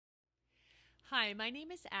Hi, my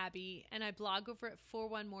name is Abby, and I blog over at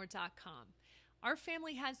 41more.com. Our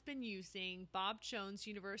family has been using Bob Jones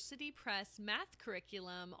University Press math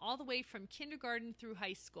curriculum all the way from kindergarten through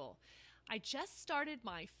high school. I just started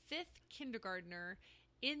my 5th kindergartner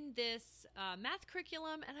in this math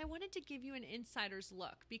curriculum, and I wanted to give you an insider's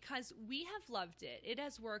look because we have loved it. It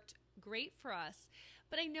has worked great for us,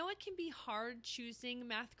 but I know it can be hard choosing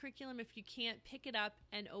math curriculum if you can't pick it up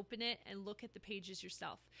and open it and look at the pages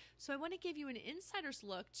yourself. So I want to give you an insider's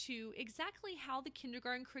look to exactly how the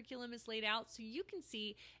kindergarten curriculum is laid out so you can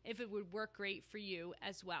see if it would work great for you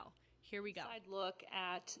as well. Here we go. Inside look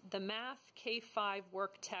at the Math K-5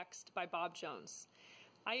 Worktext by Bob Jones.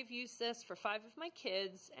 I have used this for 5 of my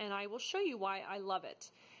kids, and I will show you why I love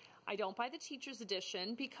it. I don't buy the teacher's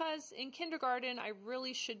edition because in kindergarten I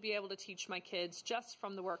really should be able to teach my kids just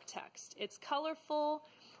from the work text. It's colorful,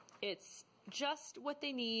 it's just what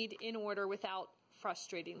they need in order without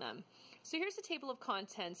frustrating them. So here's the table of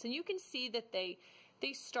contents, and you can see that they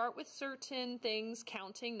start with certain things,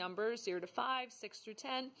 counting numbers 0 to 5, 6 through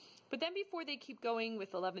 10, but then before they keep going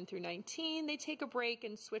with 11 through 19, they take a break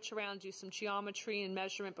and switch around, do some geometry and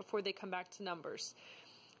measurement before they come back to numbers.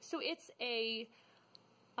 So it's a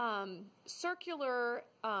circular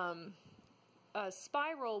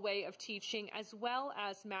spiral way of teaching as well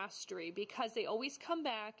as mastery because they always come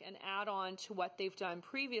back and add on to what they've done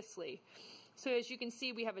previously. So as you can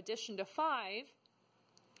see, we have addition to 5,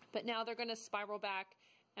 but now they're going to spiral back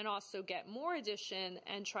and also get more addition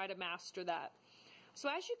and try to master that. So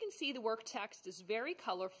as you can see, the work text is very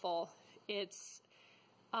colorful. It's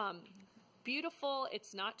beautiful.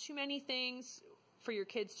 It's not too many things for your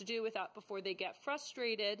kids to do before they get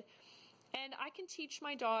frustrated. And I can teach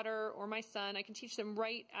my daughter or my son, I can teach them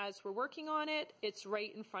right as we're working on it. It's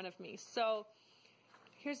right in front of me. So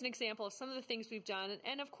here's an example of some of the things we've done.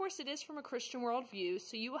 And of course it is from a Christian worldview,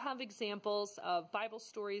 so you will have examples of Bible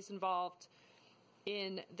stories involved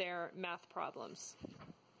in their math problems.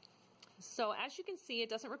 So as you can see, it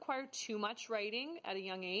doesn't require too much writing at a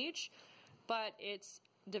young age, but it's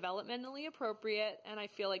developmentally appropriate, and I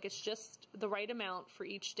feel like it's just the right amount for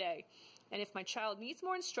each day. And if my child needs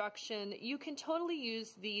more instruction, you can totally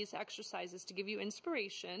use these exercises to give you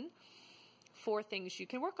inspiration for things you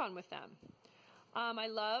can work on with them. I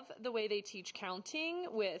love the way they teach counting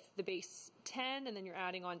with the base 10 and then you're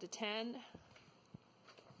adding on to 10.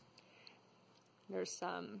 There's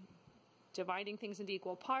some dividing things into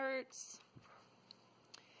equal parts.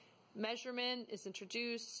 Measurement is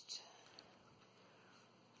introduced.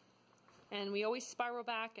 And we always spiral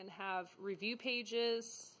back and have review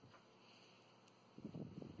pages.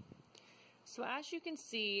 So as you can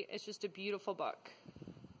see, it's just a beautiful book.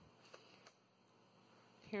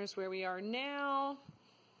 Here's where we are now.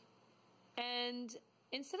 And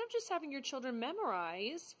instead of just having your children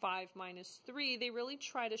memorize 5 minus 3, they really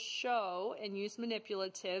try to show and use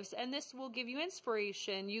manipulatives, and this will give you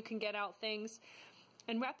inspiration. You can get out things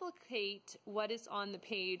and replicate what is on the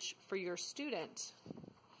page for your student.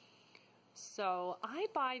 So I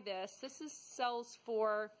buy this. This sells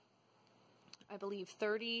for, I believe,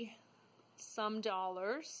 $30-some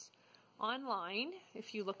online.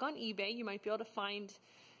 If you look on eBay, you might be able to find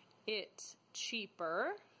it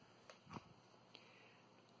cheaper.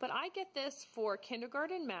 But I get this for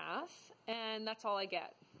kindergarten math, and that's all I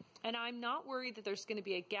get. And I'm not worried that there's going to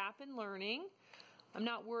be a gap in learning. I'm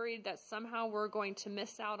not worried that somehow we're going to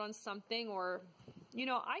miss out on something, or, you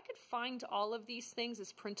know, I could find all of these things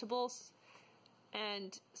as printables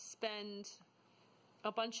and spend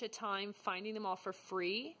a bunch of time finding them all for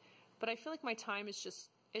free, but I feel like my time is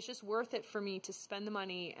it's just worth it for me to spend the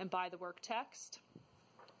money and buy the work text.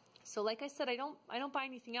 So like I said, I don't buy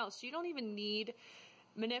anything else. You don't even need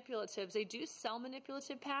manipulatives. They do sell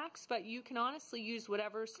manipulative packs, but you can honestly use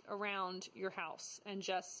whatever's around your house and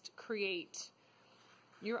just create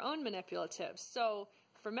your own manipulatives. So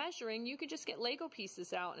for measuring, you could just get Lego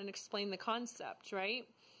pieces out and explain the concept, right?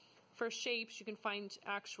 For shapes, you can find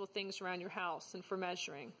actual things around your house, and for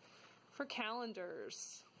measuring. For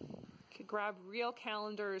calendars, you could grab real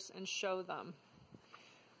calendars and show them.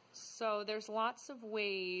 So there's lots of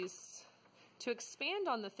ways to expand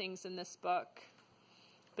on the things in this book,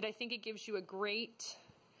 but I think it gives you a great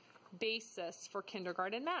basis for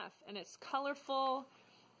kindergarten math, and it's colorful,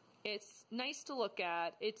 it's nice to look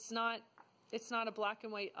at, it's not a black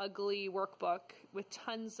and white ugly workbook with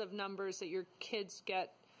tons of numbers that your kids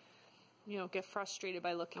get frustrated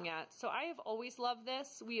by looking at. So I have always loved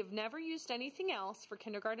this. We have never used anything else for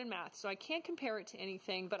kindergarten math, so I can't compare it to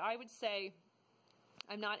anything, but I would say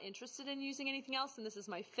I'm not interested in using anything else, and this is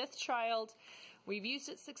my 5th child. We've used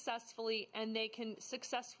it successfully, and they can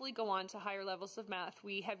successfully go on to higher levels of math.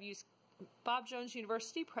 We have used Bob Jones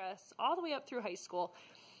University Press all the way up through high school,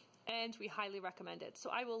 and we highly recommend it. So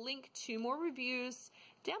I will link 2 more reviews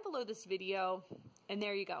down below this video, and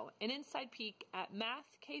there you go, an inside peek at Math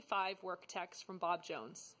K5 Worktext from Bob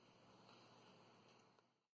Jones.